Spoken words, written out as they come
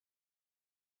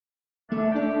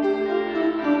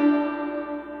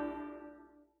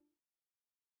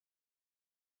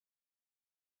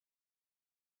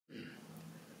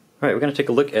Alright, we're going to take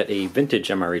a look at a vintage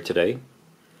MRE today.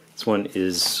 This one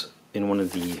is in one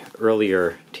of the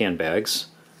earlier tan bags,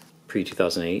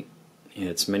 pre-2008.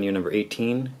 It's menu number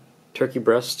 18, turkey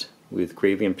breast with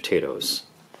gravy and potatoes.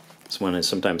 This one is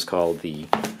sometimes called the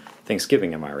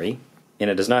Thanksgiving MRE. And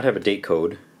it does not have a date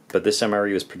code, but this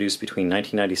MRE was produced between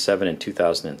 1997 and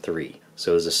 2003.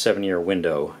 So there's a 7-year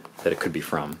window that it could be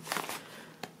from.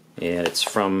 And it's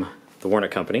from the Warner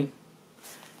Company.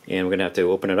 And we're going to have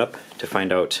to open it up to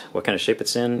find out what kind of shape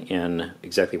it's in and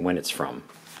exactly when it's from.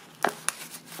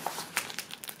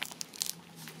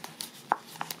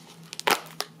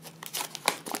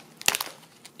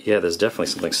 Yeah, there's definitely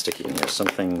something sticky in here.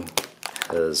 Something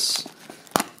has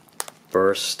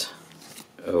burst.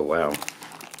 Oh wow,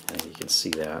 and you can see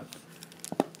that.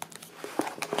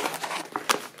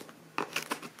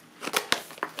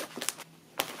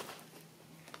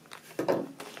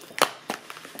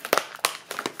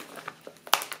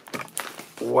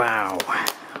 Wow,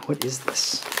 what is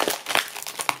this?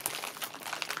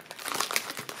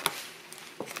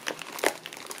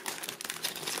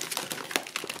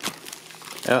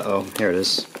 Uh-oh, here it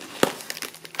is.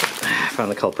 I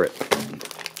found the culprit.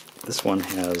 This one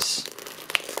has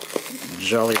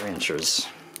Jolly Ranchers.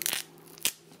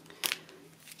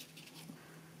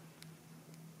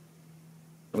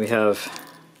 We have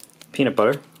peanut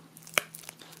butter,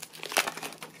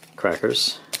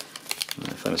 crackers,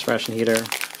 I find this ration heater,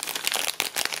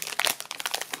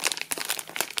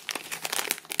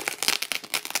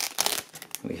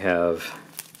 we have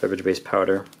beverage-based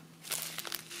powder,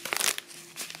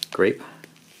 grape,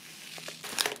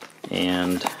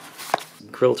 and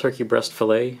grilled turkey breast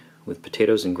fillet with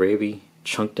potatoes and gravy,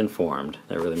 chunked and formed.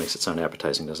 That really makes it sound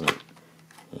appetizing, doesn't it?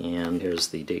 And here's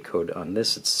the date code on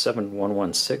this. It's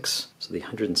 7116, so the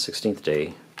 116th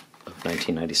day of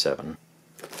 1997.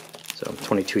 So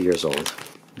 22 years old.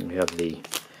 And we have the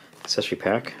accessory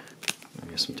pack.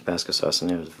 There's some Tabasco sauce in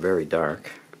there. It's very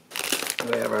dark.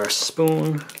 We have our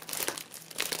spoon.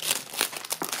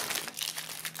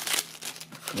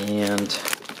 And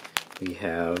we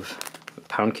have a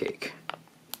pound cake.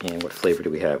 And what flavor do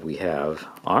we have? We have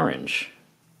orange.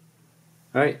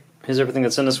 Alright, here's everything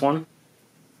that's in this one.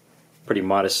 Pretty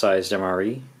modest sized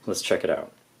MRE. Let's check it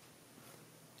out.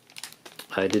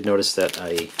 I did notice that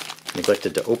I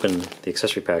neglected to open the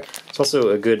accessory pack. It's also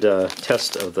a good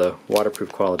test of the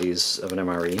waterproof qualities of an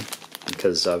MRE,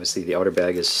 because obviously the outer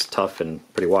bag is tough and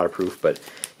pretty waterproof, but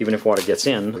even if water gets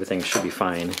in, everything should be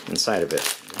fine inside of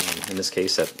it. In this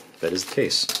case, that is the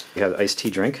case. We have iced tea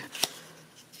drink,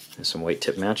 there's some white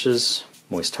tip matches,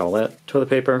 moist towelette, toilet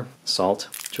paper, salt,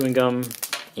 chewing gum,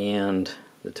 and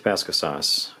the Tabasco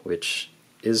sauce, which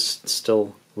is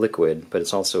still liquid, but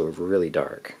it's also really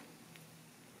dark.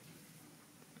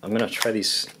 I'm going to try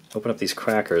these, open up these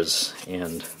crackers,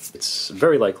 and it's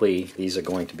very likely these are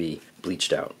going to be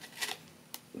bleached out.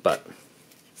 But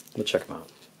we'll check them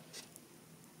out.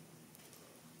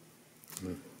 A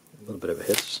little bit of a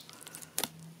hiss.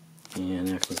 And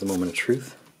there comes the moment of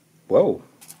truth. Whoa!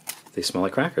 They smell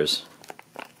like crackers.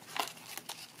 I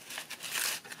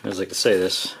always like to say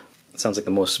this. It sounds like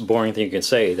the most boring thing you can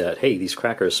say, that, hey, these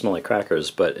crackers smell like crackers,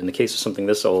 but in the case of something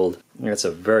this old, it's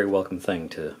a very welcome thing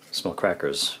to smell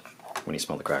crackers when you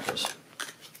smell the crackers.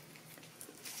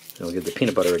 It'll give the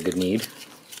peanut butter a good knead.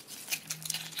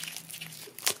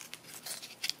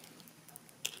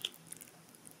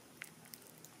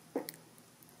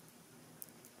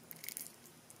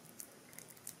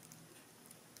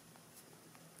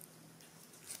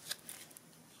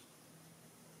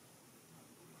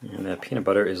 And that peanut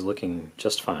butter is looking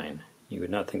just fine. You would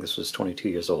not think this was 22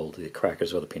 years old, the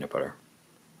crackers or the peanut butter.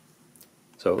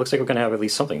 So it looks like we're going to have at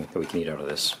least something that we can eat out of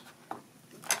this.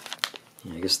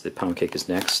 I guess the pound cake is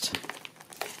next.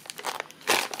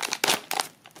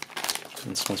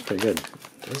 It smells pretty good.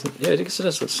 Yeah, I guess it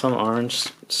has some orange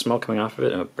smell coming off of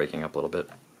it. Oh, breaking up a little bit.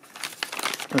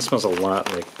 It smells a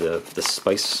lot like the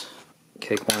spice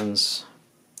cake ones.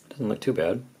 It doesn't look too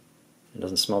bad. It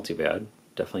doesn't smell too bad.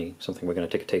 Definitely something we're going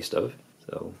to take a taste of.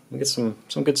 So we get some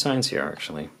good signs here,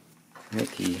 actually. Right,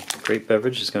 the grape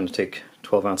beverage is going to take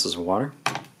 12 ounces of water.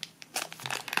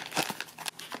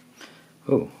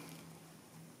 Ooh.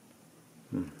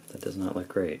 That does not look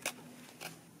great.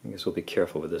 I guess we'll be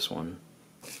careful with this one.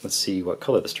 Let's see what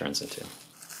color this turns into.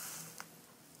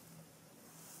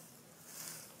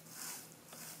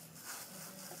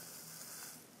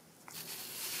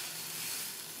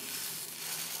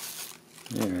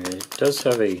 Alright, it does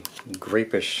have a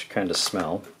grapish kind of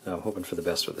smell. I'm hoping for the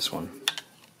best with this one.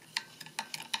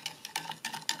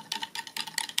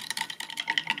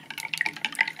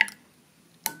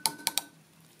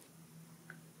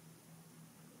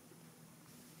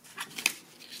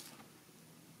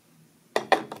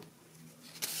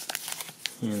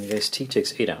 And the iced tea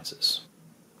takes 8 ounces.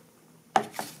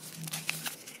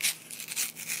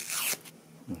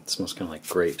 It smells kind of like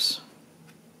grapes.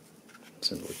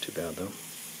 Doesn't look too bad though.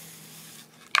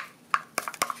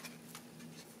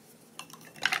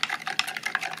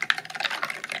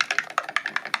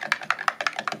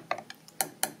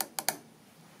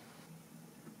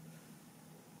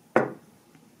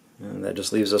 And that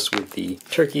just leaves us with the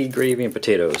turkey, gravy, and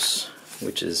potatoes,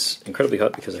 which is incredibly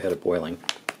hot because I had it boiling.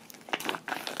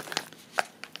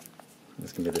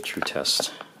 This can be the true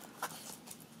test.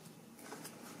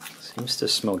 Seems to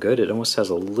smell good. It almost has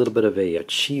a little bit of a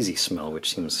cheesy smell,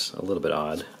 which seems a little bit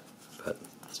odd, but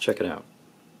let's check it out.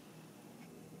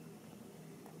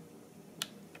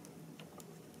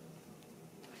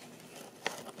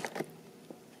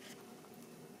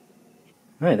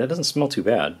 Alright, that doesn't smell too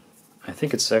bad. I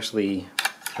think it's actually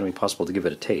going to be possible to give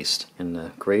it a taste. And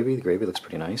the gravy looks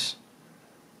pretty nice.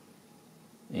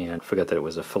 And I forgot that it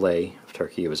was a fillet of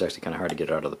turkey. It was actually kind of hard to get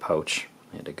it out of the pouch.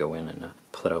 I had to go in and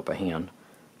pull it out by hand.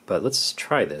 But let's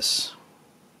try this.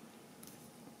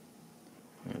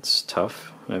 It's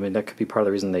tough. I mean, that could be part of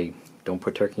the reason they don't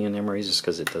put turkey in MREs, just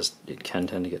because it can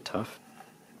tend to get tough.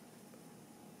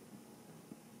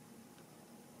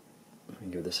 Let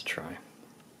me give this a try.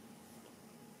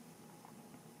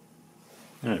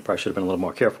 And I probably should have been a little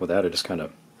more careful with that. I just kind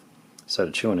of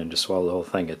started chewing and just swallowed the whole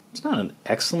thing. It's not an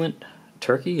excellent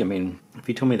turkey. I mean, if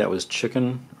you told me that was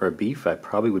chicken or beef, I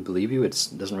probably would believe you. It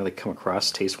doesn't really come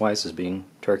across taste-wise as being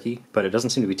turkey, but it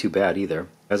doesn't seem to be too bad either.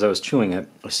 As I was chewing it,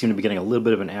 I seemed to be getting a little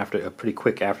bit of a pretty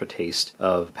quick aftertaste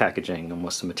of packaging,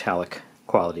 almost a metallic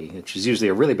quality, which is usually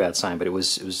a really bad sign, but it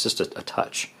was just a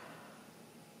touch.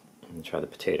 Let me try the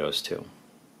potatoes too.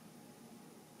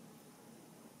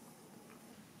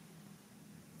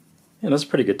 And those are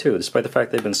pretty good too. Despite the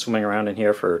fact they've been swimming around in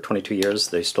here for 22 years,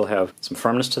 they still have some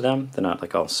firmness to them. They're not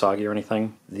like all soggy or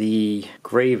anything. The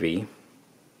gravy,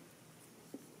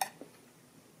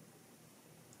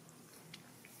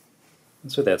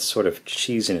 that's where that sort of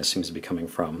cheesiness seems to be coming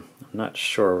from. I'm not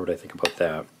sure what I think about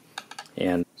that.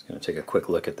 And I'm just going to take a quick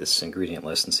look at this ingredient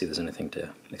list and see if there's anything to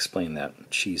explain that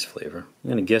cheese flavor. I'm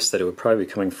going to guess that it would probably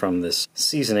be coming from this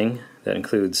seasoning that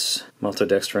includes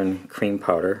maltodextrin cream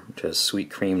powder, which has sweet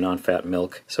cream, non-fat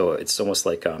milk. So it's almost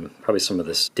like probably some of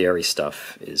this dairy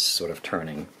stuff is sort of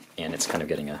turning, and it's kind of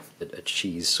getting a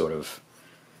cheese sort of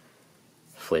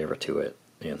flavor to it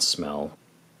and smell.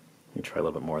 Let me try a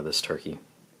little bit more of this turkey.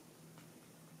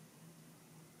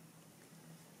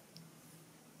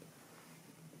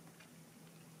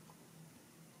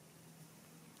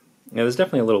 Yeah, there's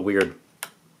definitely a little weird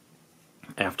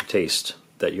aftertaste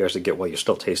that you actually get while you're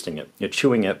still tasting it. You're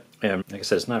chewing it, and like I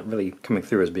said, it's not really coming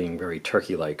through as being very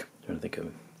turkey-like. I'm trying to think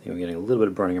of, I'm getting a little bit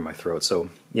of burning in my throat. So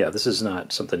yeah, this is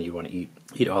not something you want to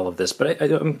eat all of this. But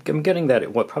I'm getting that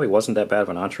it probably wasn't that bad of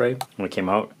an entree when it came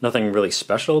out. Nothing really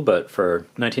special, but for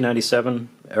 1997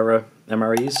 era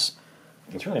MREs,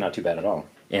 it's really not too bad at all.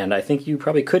 And I think you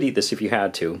probably could eat this if you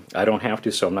had to. I don't have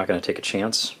to, so I'm not going to take a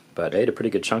chance. But I ate a pretty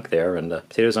good chunk there, and the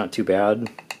potatoes aren't too bad.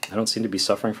 I don't seem to be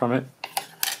suffering from it.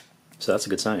 So that's a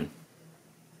good sign.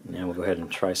 Now we'll go ahead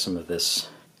and try some of this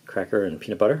cracker and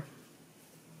peanut butter.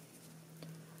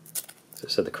 As I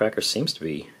said, the cracker seems to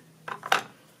be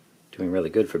doing really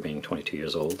good for being 22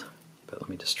 years old. But let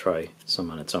me just try some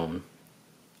on its own,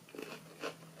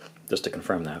 just to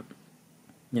confirm that.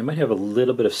 It might have a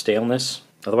little bit of staleness.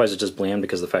 Otherwise, it's just bland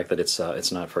because of the fact that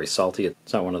it's not very salty.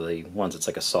 It's not one of the ones that's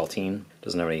like a saltine. It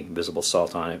doesn't have any visible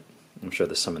salt on it. I'm sure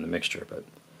there's some in the mixture, but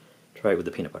try it with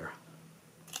the peanut butter.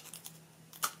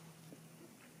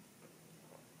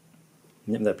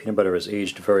 And that peanut butter is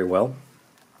aged very well.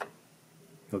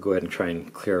 We'll go ahead and try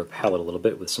and clear the palate a little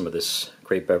bit with some of this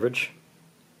grape beverage.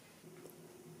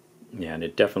 Yeah, and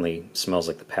it definitely smells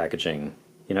like the packaging.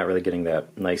 You're not really getting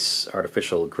that nice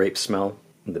artificial grape smell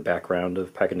in the background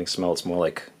of packaging smell. It's more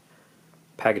like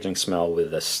packaging smell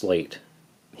with a slight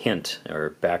hint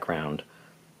or background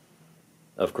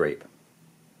of grape.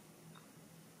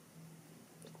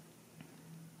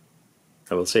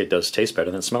 I will say it does taste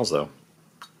better than it smells, though.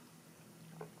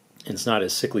 It's not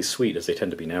as sickly sweet as they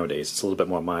tend to be nowadays. It's a little bit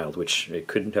more mild, which it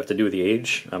couldn't have to do with the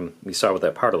age. We saw what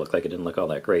that powder looked like. It didn't look all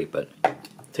that great, but it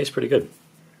tastes pretty good.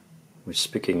 Which,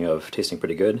 speaking of tasting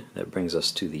pretty good, that brings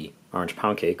us to the orange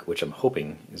pound cake, which I'm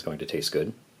hoping is going to taste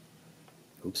good.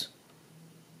 Oops.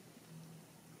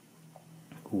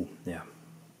 Ooh, yeah.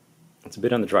 It's a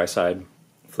bit on the dry side.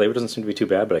 Flavor doesn't seem to be too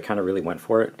bad, but I kind of really went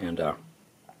for it, and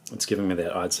it's giving me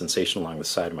that odd sensation along the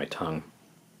side of my tongue.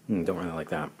 Don't really like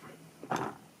that.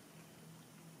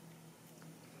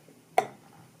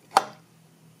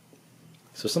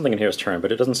 So something in here is turned,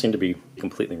 but it doesn't seem to be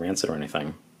completely rancid or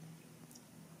anything.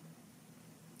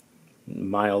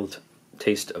 mild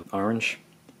taste of orange.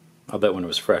 I'll bet when it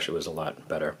was fresh it was a lot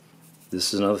better.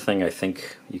 This is another thing I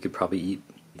think you could probably eat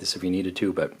this if you needed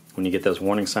to, but when you get those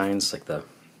warning signs like the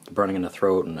burning in the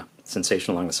throat and the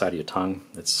sensation along the side of your tongue,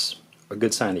 it's a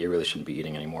good sign that you really shouldn't be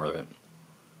eating any more of it.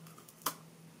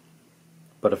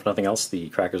 But if nothing else, the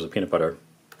crackers with peanut butter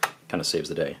kind of saves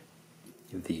the day.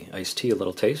 Give the iced tea a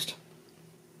little taste.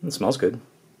 It smells good.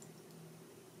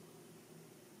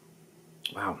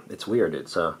 Wow, it's weird.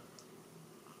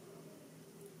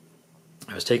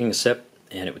 I was taking a sip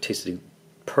and it tasted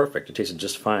perfect. It tasted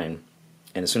just fine.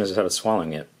 And as soon as I started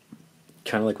swallowing it,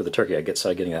 kind of like with the turkey, I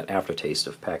started getting that aftertaste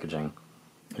of packaging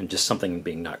and just something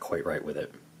being not quite right with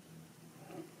it.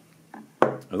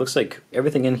 It looks like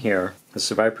everything in here has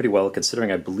survived pretty well,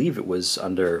 considering I believe it was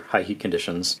under high heat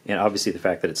conditions, and obviously the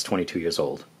fact that it's 22 years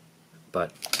old.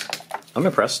 But I'm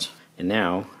impressed. And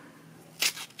now,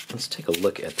 let's take a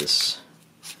look at this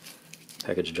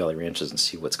package of Jolly Ranchers and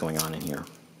see what's going on in here.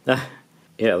 Yeah,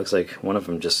 it looks like one of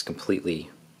them just completely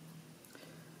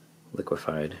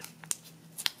liquefied.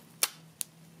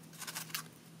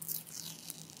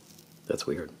 That's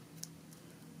weird.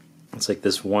 It's like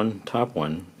this top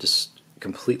one just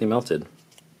completely melted,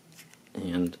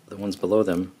 and the ones below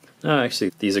them,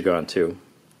 actually these are gone too.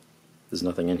 There's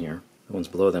nothing in here. The ones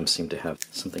below them seem to have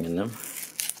something in them.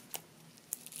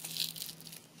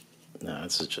 No,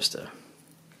 this is just a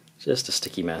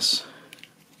sticky mess,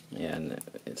 and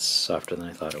it's softer than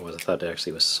I thought it was. I thought it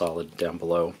actually was solid down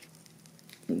below,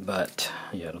 but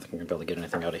yeah, I don't think I'm gonna be able to get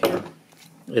anything out of here.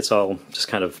 It's all just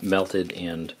kind of melted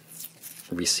and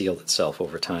resealed itself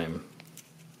over time.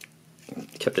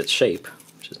 Kept its shape,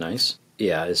 which is nice.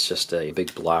 Yeah, it's just a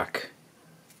big block.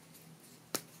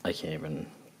 I can't even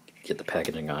get the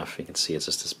packaging off. You can see it's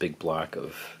just this big block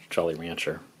of Jolly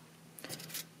Rancher.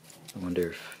 I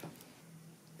wonder if...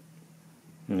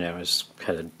 Yeah, I was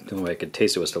kind of, the only way I could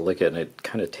taste it was to lick it, and it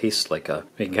kind of tastes like a,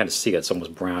 you can kind of see it's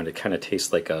almost brown. It kind of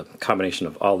tastes like a combination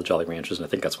of all the Jolly Ranchers, and I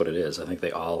think that's what it is. I think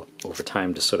they all, over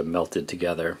time, just sort of melted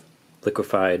together,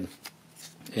 liquefied,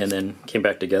 and then came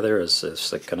back together as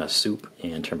like kind of soup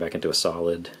and turned back into a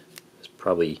solid. It's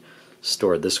probably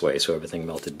stored this way so everything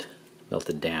melted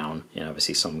down, and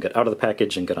obviously some got out of the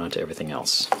package and got onto everything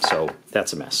else. So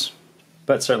that's a mess.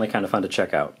 But certainly kind of fun to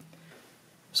check out.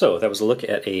 So that was a look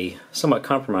at a somewhat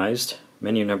compromised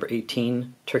menu number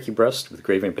 18 turkey breast with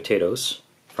gravy and potatoes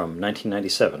from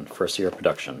 1997, first year of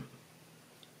production.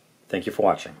 Thank you for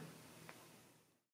watching.